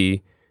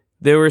SEC,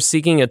 they were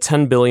seeking a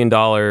 $10 billion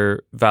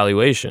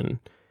valuation.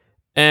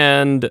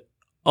 And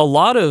a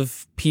lot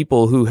of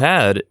people who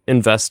had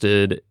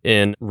invested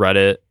in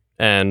Reddit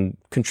and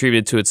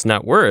contributed to its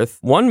net worth,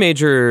 one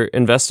major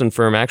investment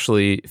firm,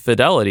 actually,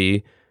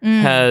 Fidelity,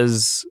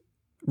 has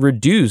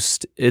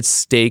reduced its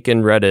stake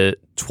in Reddit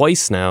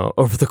twice now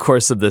over the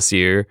course of this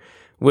year,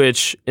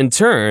 which in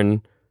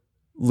turn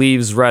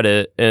leaves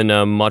Reddit in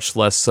a much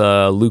less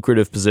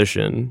lucrative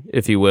position,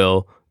 if you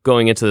will,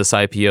 going into this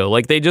IPO.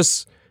 Like,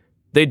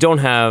 they don't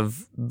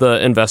have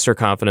the investor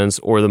confidence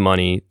or the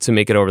money to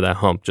make it over that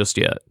hump just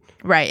yet.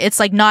 Right. It's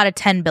like not a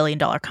 $10 billion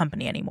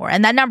company anymore.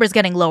 And that number is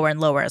getting lower and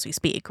lower as we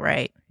speak,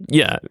 right?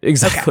 Yeah,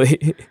 exactly.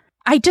 Okay.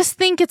 I just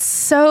think it's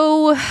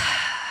so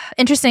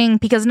interesting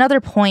because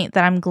another point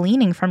that I'm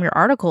gleaning from your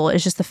article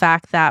is just the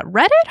fact that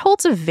Reddit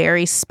holds a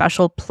very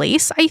special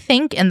place, I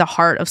think, in the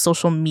heart of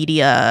social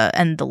media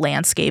and the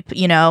landscape.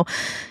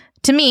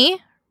 To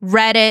me,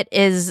 Reddit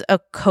is a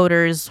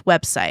coder's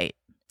website.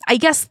 I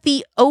guess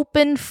the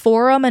open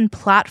forum and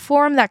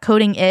platform that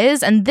coding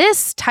is, and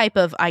this type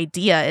of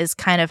idea is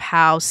kind of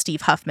how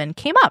Steve Huffman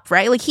came up,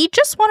 right? Like he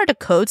just wanted to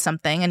code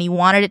something and he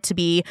wanted it to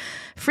be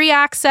free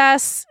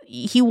access.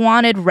 He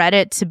wanted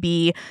Reddit to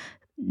be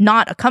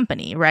not a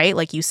company, right?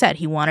 Like you said,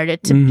 he wanted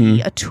it to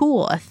be a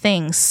tool, a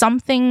thing,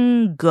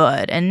 something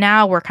good. And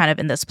now we're kind of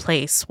in this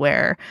place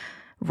where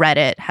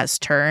Reddit has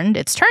turned.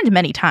 It's turned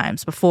many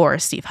times before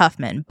Steve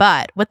Huffman.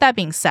 But with that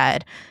being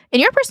said, in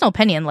your personal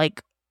opinion,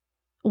 like,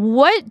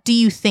 what do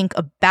you think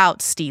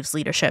about Steve's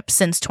leadership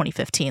since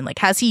 2015? Like,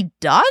 has he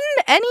done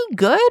any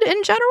good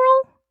in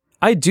general?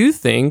 I do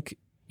think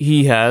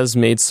he has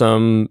made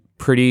some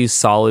pretty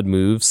solid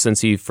moves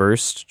since he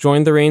first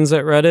joined the reins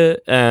at Reddit.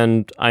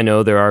 And I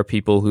know there are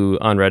people who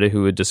on Reddit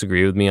who would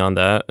disagree with me on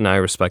that, and I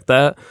respect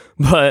that.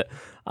 But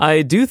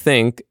I do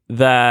think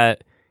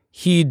that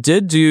he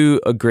did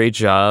do a great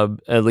job,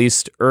 at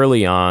least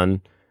early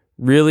on,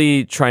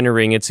 really trying to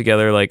ring it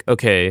together like,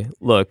 okay,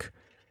 look,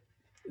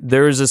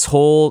 there was this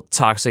whole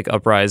toxic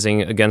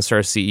uprising against our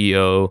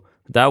CEO.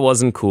 That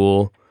wasn't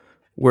cool.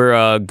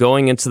 We're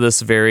going into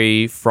this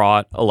very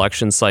fraught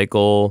election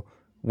cycle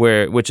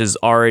which is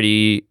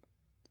already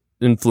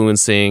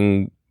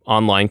influencing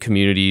online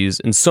communities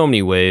in so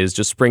many ways,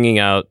 just bringing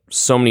out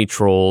so many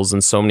trolls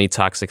and so many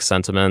toxic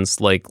sentiments.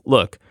 Like,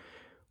 look,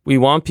 we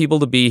want people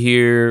to be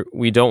here.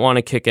 We don't want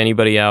to kick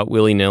anybody out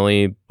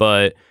willy-nilly.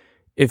 But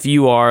if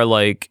you are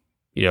like,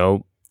 you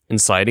know,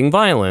 inciting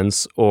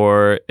violence,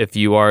 or if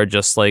you are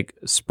just like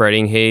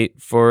spreading hate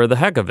for the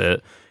heck of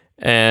it,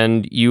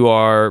 and you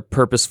are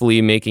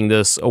purposefully making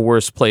this a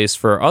worse place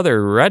for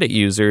other Reddit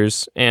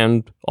users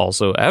and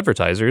also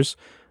advertisers,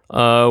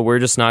 we're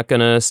just not going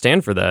to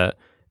stand for that.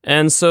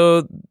 And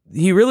so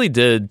he really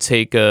did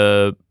take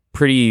a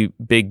pretty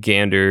big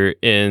gander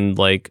in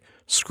like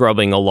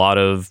scrubbing a lot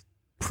of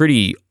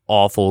pretty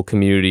awful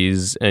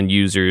communities and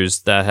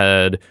users that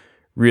had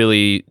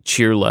really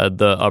cheerled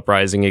the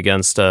uprising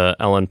against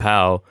Ellen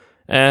Pao.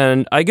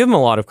 And I give him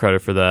a lot of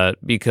credit for that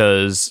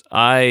because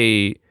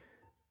I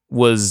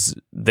was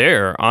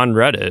there on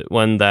Reddit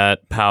when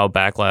that Pao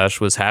backlash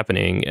was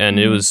happening. And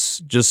it was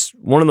just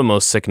one of the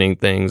most sickening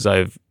things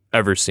I've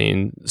ever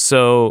seen.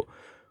 So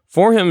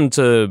for him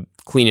to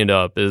clean it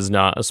up is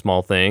not a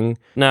small thing.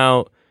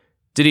 Now,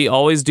 did he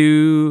always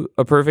do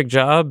a perfect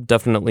job?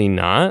 Definitely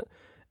not.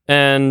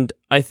 And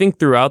I think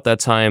throughout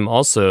that time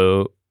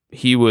also,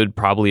 he would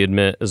probably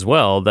admit as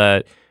well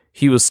that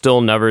he was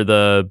still never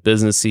the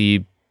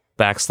businessy,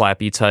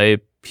 backslappy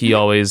type. He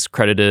always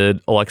credited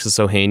Alexis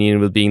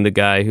Ohanian with being the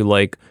guy who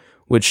like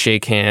would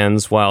shake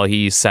hands while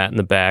he sat in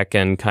the back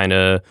and kind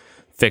of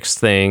fixed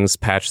things,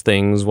 patched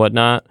things,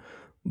 whatnot.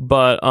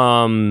 But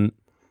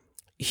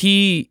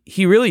he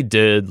really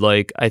did,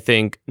 like, I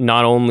think,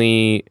 not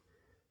only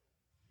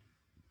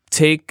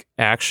take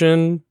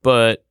action,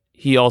 but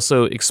he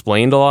also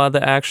explained a lot of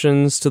the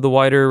actions to the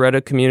wider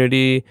Reddit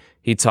community.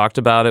 He talked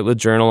about it with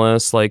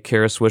journalists like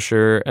Kara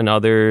Swisher and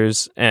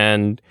others,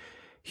 and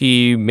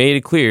he made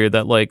it clear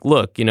that, like,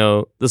 look, you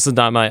know, this is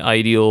not my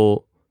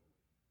ideal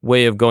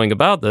way of going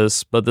about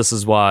this, but this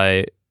is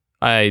why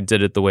I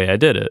did it the way I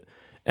did it.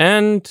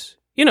 And,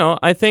 you know,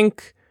 I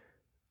think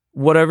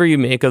whatever you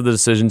make of the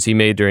decisions he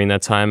made during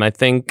that time, I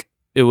think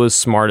it was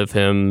smart of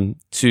him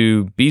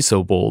to be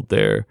so bold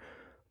there.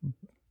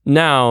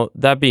 Now,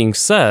 that being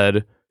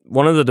said,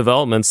 one of the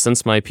developments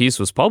since my piece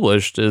was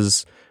published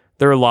is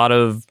there are a lot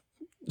of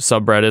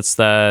subreddits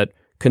that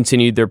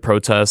continued their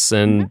protests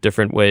in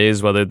different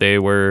ways, whether they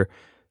were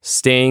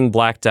staying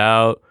blacked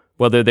out,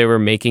 whether they were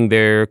making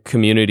their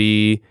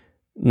community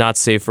not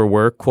safe for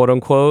work, quote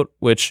unquote,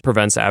 which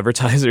prevents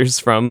advertisers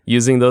from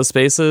using those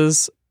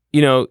spaces.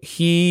 You know,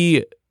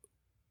 he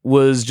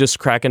was just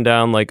cracking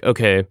down like,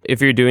 okay,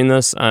 if you're doing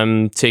this,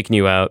 I'm taking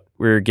you out.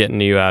 We're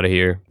getting you out of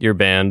here. You're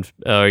banned.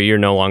 You're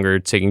no longer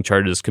taking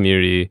charge of this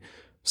community.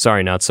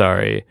 Sorry, not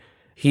sorry.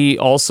 He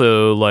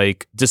also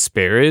like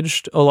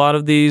disparaged a lot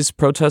of these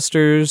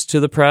protesters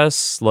to the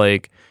press.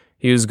 Like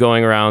he was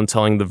going around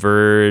telling The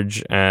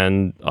Verge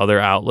and other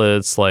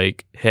outlets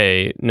like,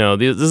 hey, no,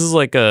 this is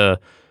like a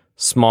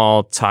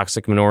small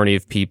toxic minority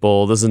of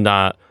people. This is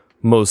not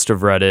most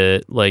of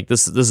Reddit. Like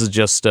this is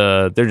just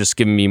they're just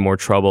giving me more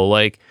trouble.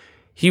 Like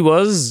he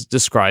was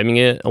describing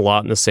it a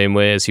lot in the same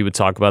way as he would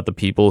talk about the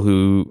people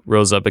who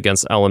rose up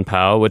against Ellen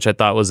Pao, which I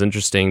thought was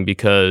interesting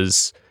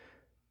because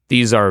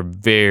these are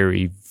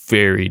very,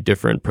 very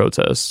different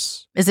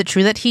protests. Is it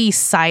true that he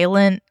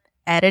silent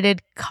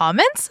edited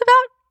comments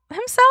about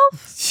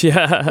himself?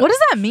 Yeah. What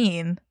does that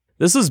mean?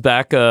 This is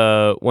back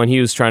when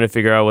he was trying to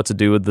figure out what to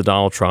do with the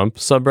Donald Trump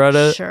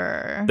subreddit.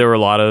 Sure. There were a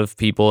lot of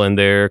people in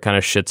there kind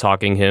of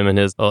shit-talking him and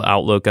his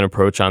outlook and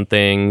approach on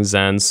things.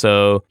 And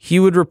so he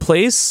would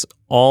replace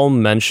all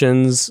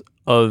mentions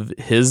of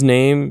his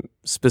name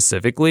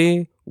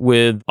specifically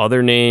with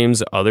other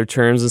names, other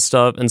terms and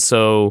stuff. And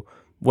so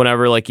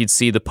whenever like you'd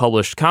see the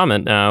published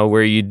comment now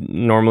where you'd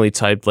normally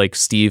type like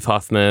Steve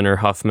Huffman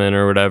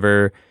or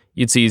whatever,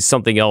 you'd see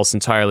something else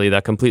entirely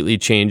that completely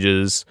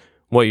changes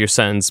what your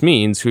sentence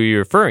means, who you're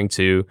referring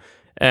to.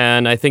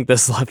 And I think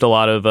this left a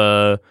lot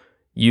of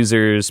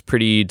users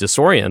pretty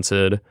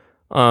disoriented.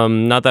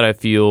 Not that I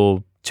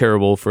feel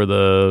terrible for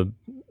the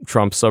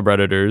Trump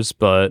subredditors,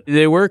 but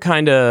they were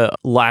kind of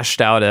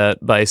lashed out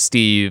at by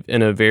Steve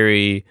in a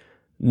very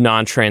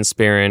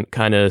non-transparent,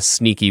 kind of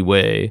sneaky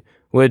way,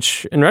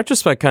 which in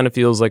retrospect kind of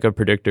feels like a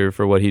predictor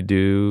for what he'd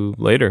do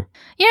later.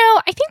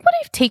 I think what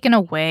I've taken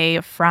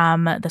away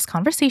from this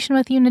conversation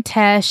with you,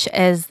 Nitesh,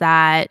 is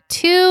that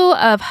two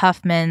of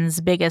Huffman's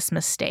biggest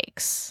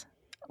mistakes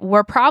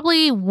were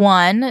probably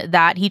one,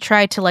 that he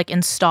tried to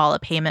install a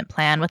payment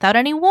plan without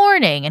any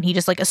warning, and he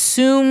just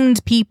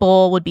assumed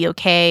people would be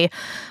okay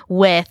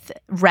with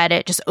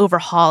Reddit just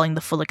overhauling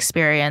the full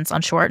experience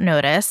on short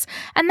notice.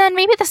 And then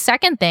maybe the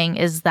second thing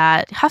is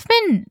that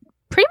Huffman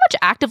pretty much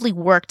actively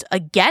worked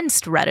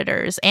against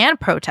Redditors and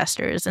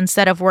protesters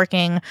instead of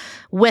working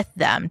with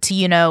them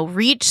to,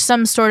 reach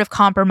some sort of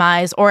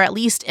compromise or at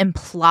least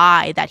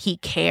imply that he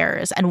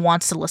cares and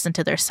wants to listen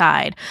to their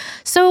side.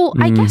 So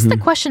I guess the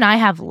question I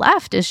have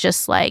left is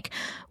just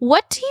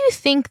what do you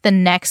think the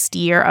next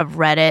year of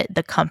Reddit,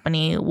 the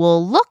company,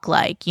 will look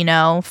like?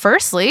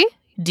 Firstly,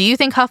 do you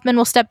think Huffman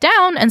will step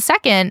down? And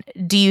second,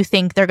 do you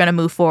think they're going to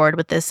move forward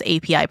with this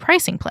API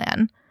pricing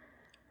plan?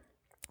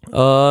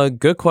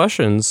 Good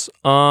questions.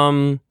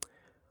 I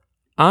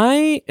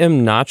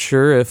am not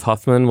sure if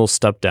Huffman will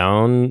step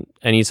down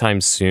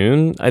anytime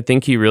soon. I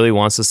think he really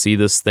wants to see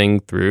this thing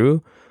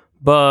through.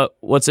 But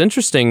what's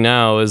interesting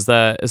now is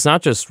that it's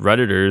not just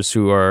Redditors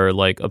who are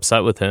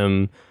upset with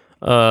him.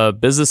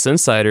 Business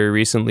Insider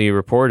recently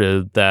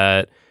reported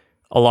that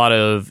a lot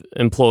of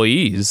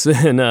employees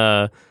in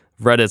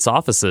Reddit's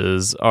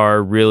offices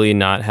are really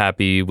not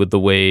happy with the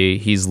way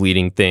he's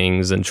leading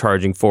things and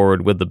charging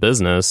forward with the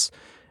business.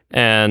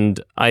 And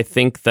I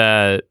think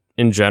that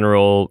in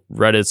general,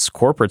 Reddit's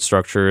corporate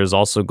structure is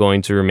also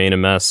going to remain a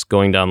mess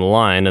going down the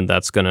line, and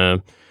that's going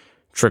to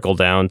trickle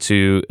down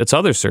to its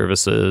other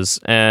services.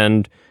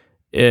 And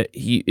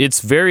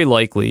it's very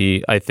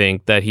likely, I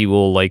think, that he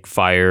will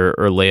fire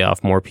or lay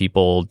off more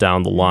people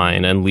down the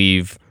line and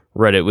leave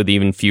Reddit with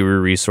even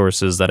fewer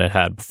resources that it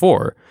had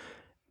before.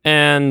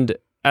 And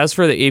as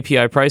for the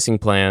API pricing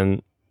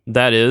plan,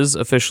 that is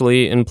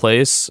officially in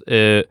place.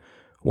 It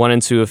went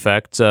into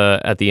effect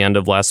at the end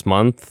of last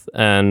month.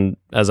 And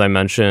as I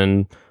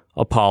mentioned,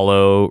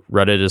 Apollo,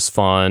 Reddit is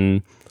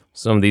fun.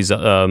 Some of these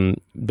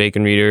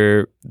Bacon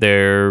Reader,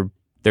 they're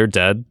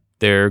dead.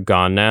 They're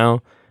gone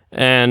now.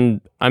 And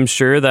I'm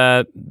sure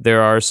that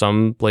there are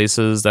some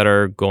places that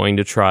are going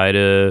to try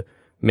to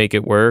make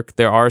it work.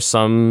 There are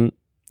some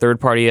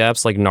third-party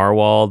apps like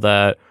Narwhal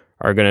that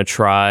are going to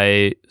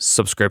try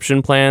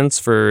subscription plans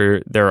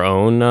for their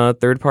own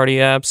third-party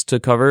apps to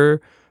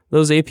cover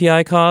those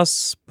API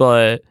costs,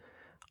 but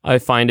I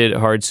find it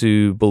hard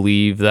to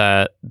believe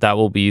that that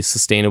will be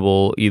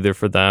sustainable either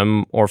for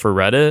them or for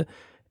Reddit.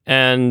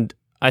 And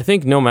I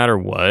think no matter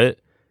what,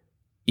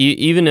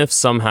 even if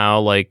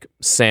somehow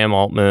Sam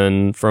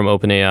Altman from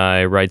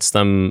OpenAI writes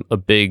them a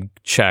big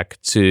check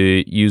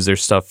to use their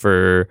stuff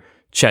for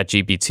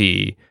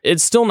ChatGPT,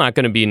 it's still not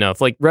going to be enough.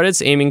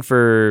 Reddit's aiming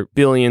for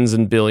billions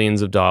and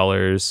billions of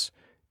dollars.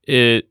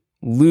 It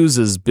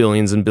loses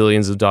billions and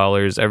billions of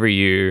dollars every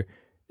year.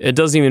 It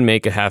doesn't even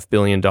make $500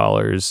 million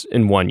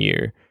in 1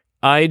 year.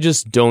 I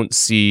just don't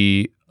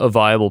see a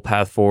viable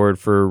path forward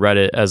for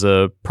Reddit as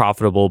a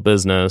profitable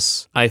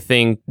business. I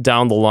think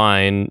down the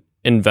line,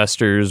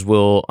 investors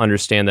will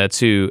understand that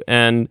too.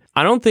 And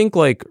I don't think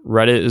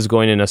Reddit is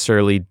going to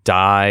necessarily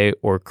die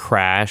or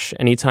crash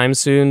anytime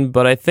soon,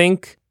 but I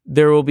think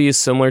there will be a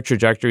similar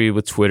trajectory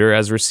with Twitter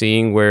as we're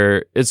seeing,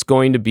 where it's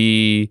going to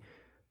be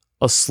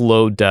a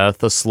slow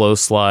death, a slow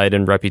slide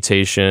in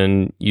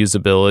reputation,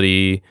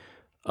 usability,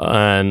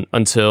 and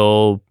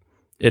until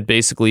it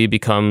basically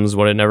becomes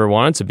what it never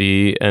wanted to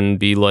be and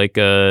be like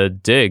a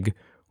Dig,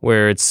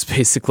 where it's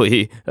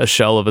basically a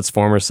shell of its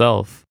former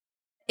self.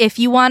 If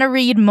you want to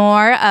read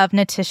more of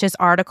Nitish's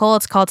article,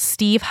 it's called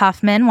Steve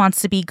Huffman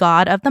Wants to Be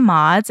God of the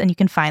Mods, and you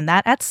can find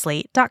that at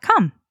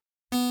slate.com.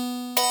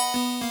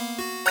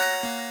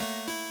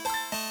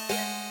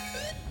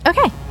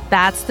 Okay,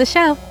 that's the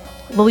show.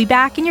 We'll be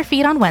back in your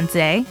feed on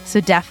Wednesday, so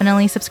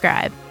definitely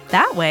subscribe.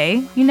 That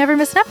way, you never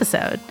miss an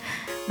episode.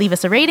 Leave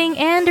us a rating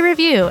and a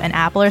review in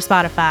Apple or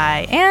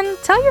Spotify, and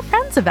tell your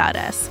friends about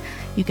us.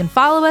 You can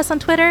follow us on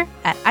Twitter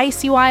at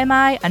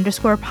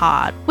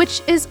ICYMI_pod,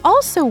 which is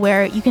also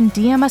where you can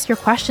DM us your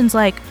questions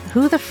like,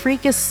 who the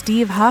freak is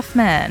Steve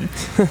Huffman?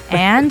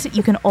 And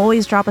you can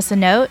always drop us a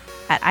note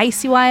at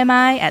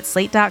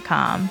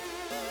ICYMI@slate.com.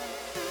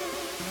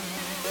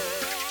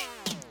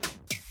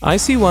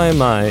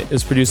 ICYMI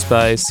is produced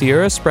by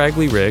Sierra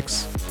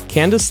Spragley-Ricks,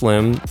 Candace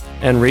Lim,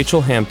 and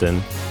Rachel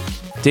Hampton.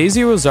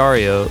 Daisy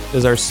Rosario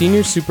is our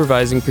senior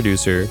supervising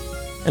producer,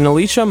 and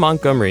Alicia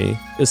Montgomery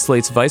is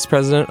Slate's vice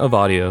president of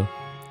audio.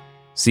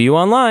 See you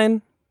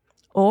online.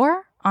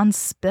 Or on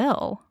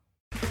Spill.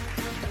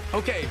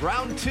 Okay,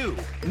 round two.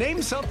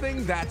 Name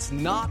something that's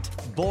not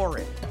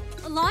boring.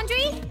 A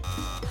laundry?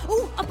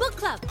 Ooh, a book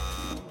club.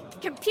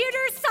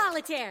 Computer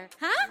solitaire,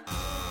 huh?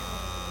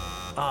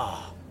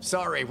 Ah,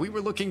 Sorry, we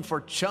were looking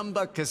for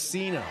Chumba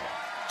Casino.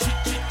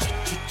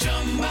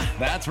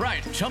 That's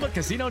right.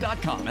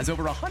 ChumbaCasino.com has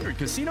over 100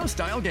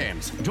 casino-style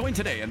games. Join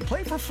today and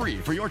play for free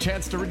for your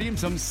chance to redeem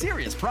some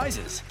serious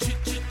prizes.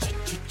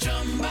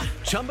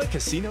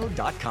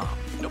 ChumbaCasino.com.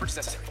 No purchase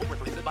necessary. Void where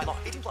prohibited by law.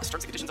 18+. Terms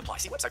and conditions apply.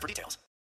 See website for details.